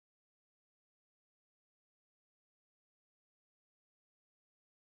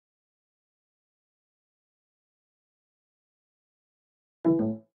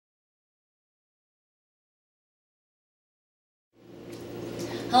Hello,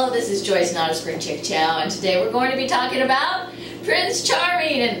 this is Joyce, not a Spring Chick Chow, and today we're going to be talking about Prince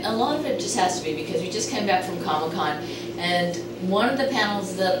Charming, and a lot of it just has to be because we just came back from Comic-Con, and one of the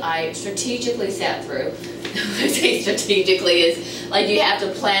panels that I strategically sat through, I say strategically, is like you have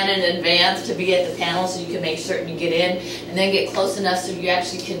to plan in advance to be at the panel so you can make certain you get in, and then get close enough so you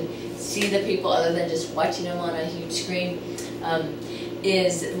actually can see the people other than just watching them on a huge screen.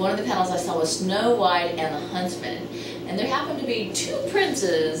 Is one of the panels I saw was Snow White and the Huntsman. And there happened to be two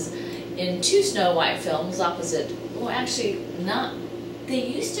princes in two Snow White films opposite, well actually not, they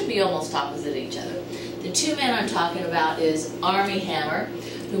used to be almost opposite each other. The two men I'm talking about is Armie Hammer,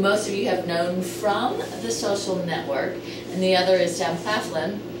 who most of you have known from The Social Network, and the other is Sam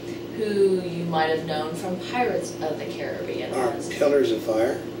Claflin, who you might have known from Pirates of the Caribbean. Pillars of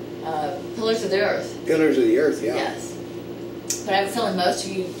Fire? Pillars of the Earth. Pillars of the Earth, yeah. Yes. But I have a feeling most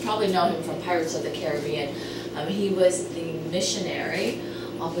of you probably know him from Pirates of the Caribbean. He was the missionary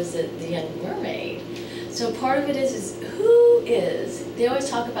opposite the Young Mermaid. So part of it is they always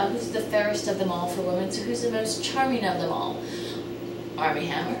talk about who's the fairest of them all for women, so who's the most charming of them all? Armie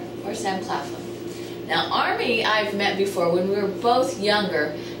Hammer or Sam Claflin? Now Armie I've met before when we were both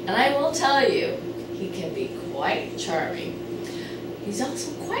younger, and I will tell you, he can be quite charming. He's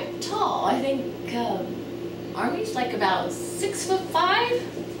also quite tall. I think Armie's like about 6'5".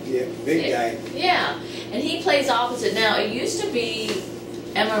 Yeah, big guy. Yeah, and he plays opposite now. It used to be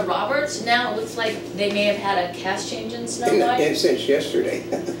Emma Roberts. Now it looks like they may have had a cast change in Snow White. And since yesterday.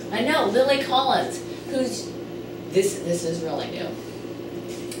 I know, Lily Collins, who's this is really new.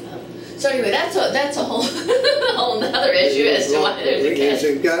 So anyway, that's a whole whole other issue as to why there's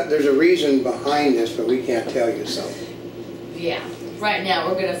a cast. There's a reason behind this, but we can't tell you so. Yeah, right now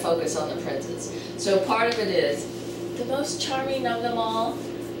we're going to focus on the princes. So part of it is the most charming of them all.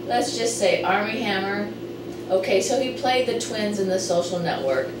 Let's just say Armie Hammer. Okay, so he played the twins in The Social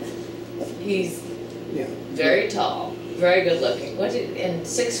Network. He's very tall, very good looking, and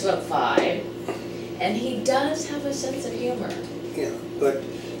 6'5", and he does have a sense of humor. Yeah, but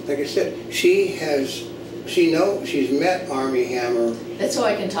like I said, she's met Armie Hammer. That's so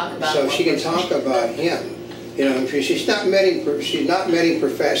I can talk about. So she can talk about him. You know, she's not met him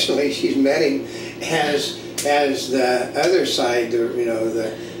professionally. She's met him as the other side.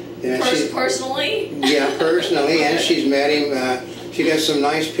 Personally? Yeah, personally, and she's met him. She got some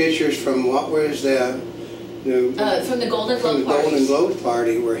nice pictures from what was from the Golden Globe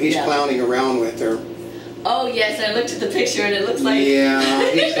party where he's clowning around with her. Oh yes, I looked at the picture and it looks like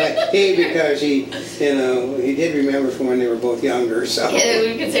he's like because he did remember from when they were both younger. So yeah,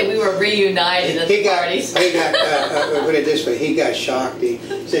 we could say we were reunited at the party. He got put it this way, he got shocked. He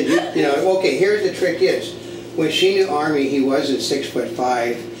said, okay, here's the trick is when she knew Armie, he wasn't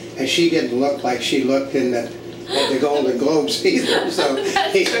 6'5". And she didn't look like she looked at the Golden Globes either.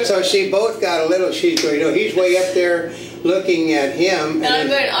 So she both got a little. She's going, he's way up there looking at him. And I'm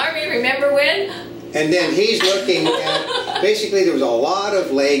going, Armie, remember when? And then he's looking at. Basically, there was a lot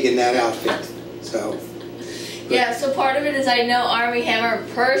of leg in that outfit. So. Yeah. So part of it is I know Armie Hammer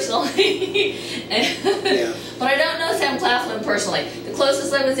personally, but I don't know Sam Claflin personally. The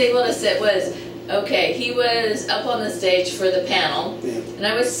closest I was able to sit was. Okay, he was up on the stage for the panel, and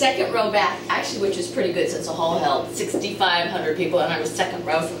I was second row back, actually, which was pretty good since the hall held 6,500 people, and I was second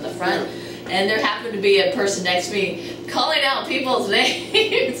row from the front, and there happened to be a person next to me calling out people's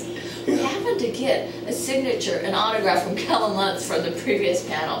names. We happened to get a signature, an autograph from Kellen Lutz from the previous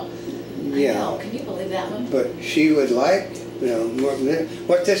panel. I know, can you believe that one? But she would like,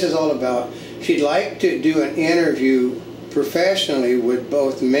 what this is all about, she'd like to do an interview professionally with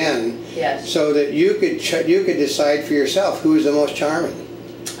both men, so that you could decide for yourself who is the most charming.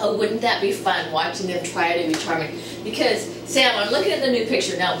 Oh, wouldn't that be fun watching them try to be charming? Because Sam, I'm looking at the new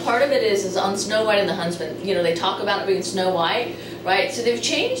picture now. Part of it is on Snow White and the Huntsman. They talk about it being Snow White, right? So they've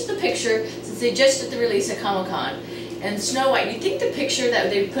changed the picture since they just did the release at Comic-Con. And Snow White, you'd think the picture that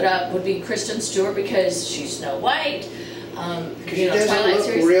they put up would be Kristen Stewart because she's Snow White. She doesn't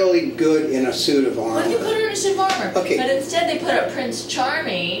look really good in a suit of armor. Well, you put her in a suit of armor. Okay. But instead they put up Prince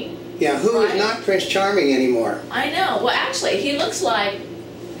Charming. Yeah, who is not Prince Charming anymore. I know. Well, actually, he looks like,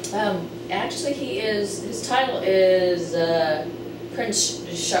 his title is Prince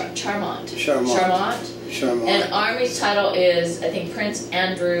Charmant. And Armie's title is, I think, Prince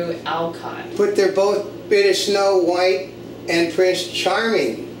Andrew Alcott. But they're both bit of Snow White and Prince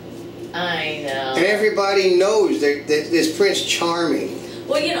Charming. I know. And everybody knows that this Prince Charming.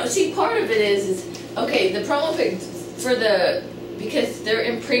 Well, see, part of it is okay, the promo pic for the because they're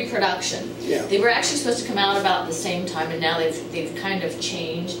in pre-production. Yeah. They were actually supposed to come out about the same time, and now they've kind of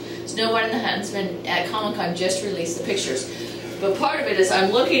changed. Snow White and the Huntsman at Comic-Con just released the pictures. But part of it is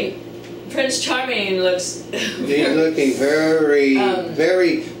I'm looking, Prince Charming looks... He's looking very,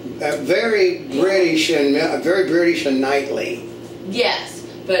 very British and very British and knightly. Yes,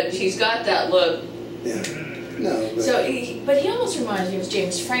 but he's got that look. Yeah. No, but... So, but he almost reminds me of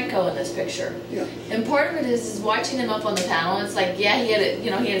James Franco in this picture. Yeah. And part of it is watching him up on the panel. It's like, yeah, he had he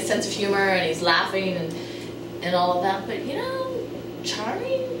had a sense of humor and he's laughing and all of that. But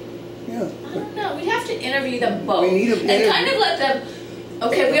charming. Yeah. I don't know. We'd have to interview them both. We need them and kind of let them.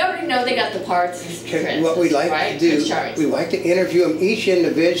 Okay, we already know they got the parts. What we like to do, we like to interview them each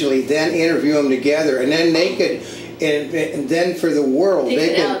individually, then interview them together, and then they could. And then for the world,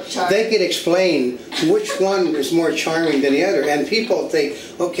 they could explain which one is more charming than the other. And people think,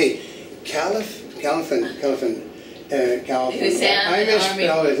 okay, Claflin. I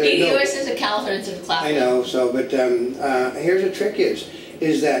misspelled it. He always says a Claflin instead of Claflin. I know. So, but here's the trick: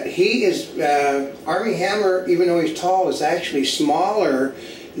 is that he is Armie Hammer, even though he's tall, is actually smaller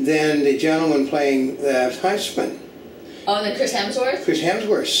than the gentleman playing the Huntsman. Oh, and then Chris Hemsworth? Chris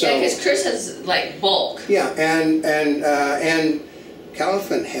Hemsworth. So, yeah, because Chris has, like, bulk. Yeah, and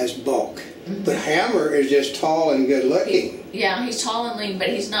Claflin has bulk. Mm-hmm. But Hammer is just tall and good looking. He's tall and lean, but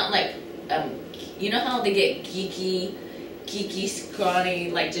he's not like, you know how they get geeky, scrawny,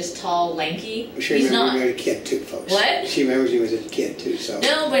 like just tall, lanky? She remembers he was a kid too, folks. What? She remembers he was a kid too, so.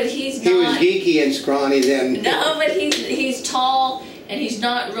 No, but he's not. He was geeky and scrawny then. No, but he's tall. And he's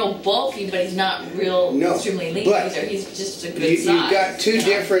not real bulky, but he's not real extremely lean either. He's just a good size. You've got two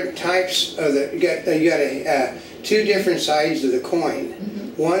different types of you got two different sides of the coin.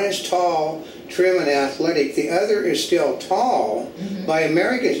 Mm-hmm. One is tall, trim, and athletic. The other is still tall by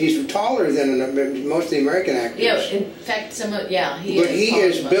Americans. He's taller than most of the American actors. Yeah, in fact, he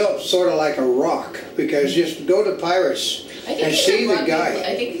is built sort of like a rock, because just go to Pirates. And see the guy.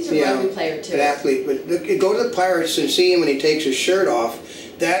 I think he's a rugby player too. An athlete, but go to the Pirates and see him when he takes his shirt off.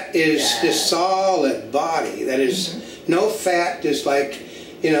 That is this solid body. That is no fat. Just like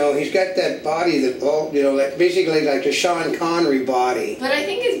he's got that body that like basically like the Sean Connery body. But I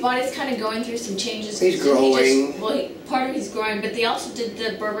think his body's kind of going through some changes. He's growing. Part of he's growing, but they also did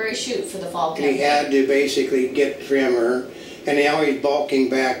the Burberry shoot for the fall campaign. He had to basically get trimmer, and now he's bulking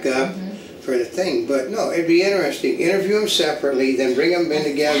back up. For the thing, but no, it'd be interesting. Interview them separately, then bring them in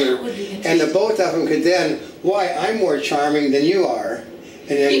together, and the both of them could then. Why I'm more charming than you are, and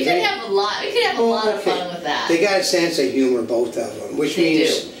then you could have a lot. We could have a lot of fun with that. They got a sense of humor, both of them, which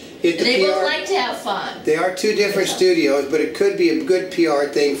means they both like to have fun. They are two different studios, but it could be a good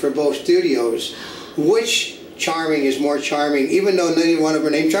PR thing for both studios. Which Charming is more charming, even though neither one of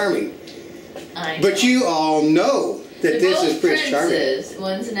them are named Charming? I know. But you all know. That They're this is Prince Charming.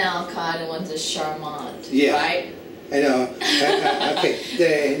 One's an Alcott and one's a Charmant. Yeah. Right? I know. Okay.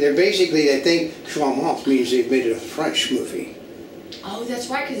 They're basically, I think Charmant means they've made it a French movie. Oh, that's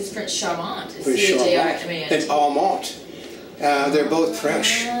right, because it's Prince Charmant. It's C-H-A-R-M-A-N-T. It's Almont. They're both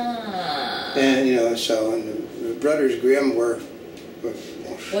French. And, so, and the Brothers Grimm were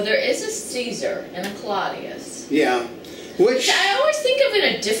well, there is a Caesar and a Claudius. Yeah. Which I always think of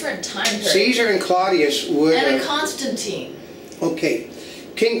in a different time period. Caesar and Claudius would. And a Constantine. Okay,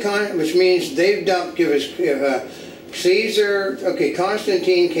 which means they've dumped. Caesar. Okay,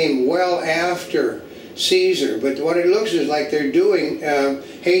 Constantine came well after Caesar, but what it looks is like they're doing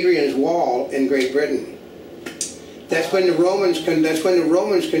Hadrian's Wall in Great Britain. That's when the Romans. That's when the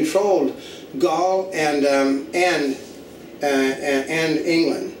Romans controlled Gaul and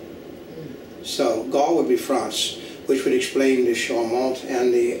England. So Gaul would be France, which would explain the Charmant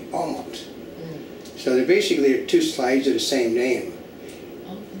and the Almont. So they're basically two sides of the same name.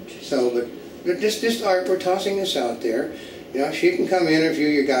 Oh, interesting. So, but this art, we're tossing this out there. She can come interview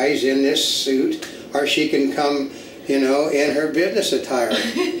you guys in this suit, or she can come, in her business attire,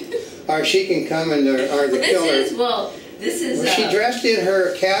 or she can come in the killer. This is. She dressed in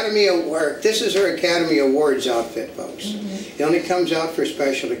her Academy Award. This is her Academy Awards outfit, folks. It only comes out for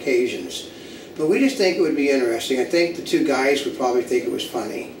special occasions. But we just think it would be interesting. I think the two guys would probably think it was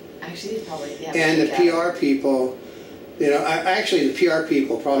funny. Actually, probably, yeah. And the PR people, actually the PR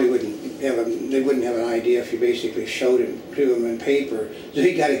people probably wouldn't have an idea if you basically showed it to them in paper. So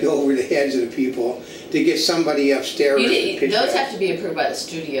you got to go over the heads of the people to get somebody upstairs. Those have to be approved by the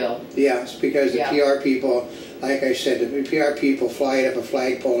studio. Yes, because the PR people, like I said, the PR people fly it up a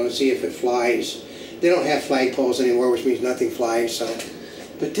flagpole and see if it flies. They don't have flagpoles anymore, which means nothing flies. So.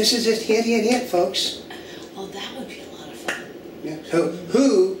 But this is just hint, folks. Oh, that would be a lot of fun. Yeah. So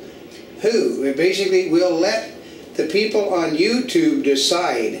who basically will let the people on YouTube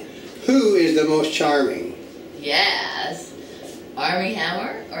decide who is the most charming. Yes. Armie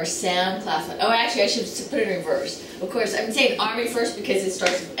Hammer or Sam Claflin? Oh, actually, I should put it in reverse. Of course, I'm saying Armie first because it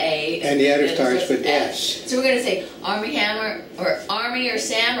starts with A. And the other starts with S. So we're going to say Armie Hammer, or Armie or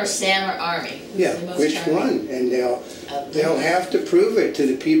Sam or Armie. Yeah, which one? And they'll have to prove it to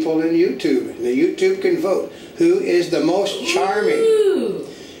the people in YouTube. And the YouTube can vote. Who is the most charming? Ooh.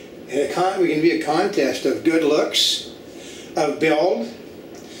 And we can be a contest of good looks, of build.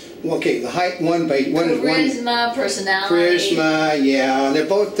 Okay, the height Charisma, personality. Charisma, yeah. They're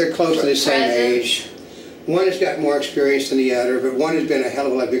close to the same age. One has got more experience than the other, but one has been a hell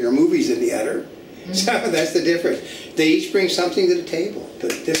of a lot bigger movies than the other. Mm-hmm. So that's the difference. They each bring something to the table.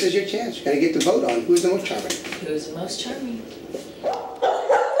 But this is your chance. You've got to get the vote on who's the most charming. Who's the most charming?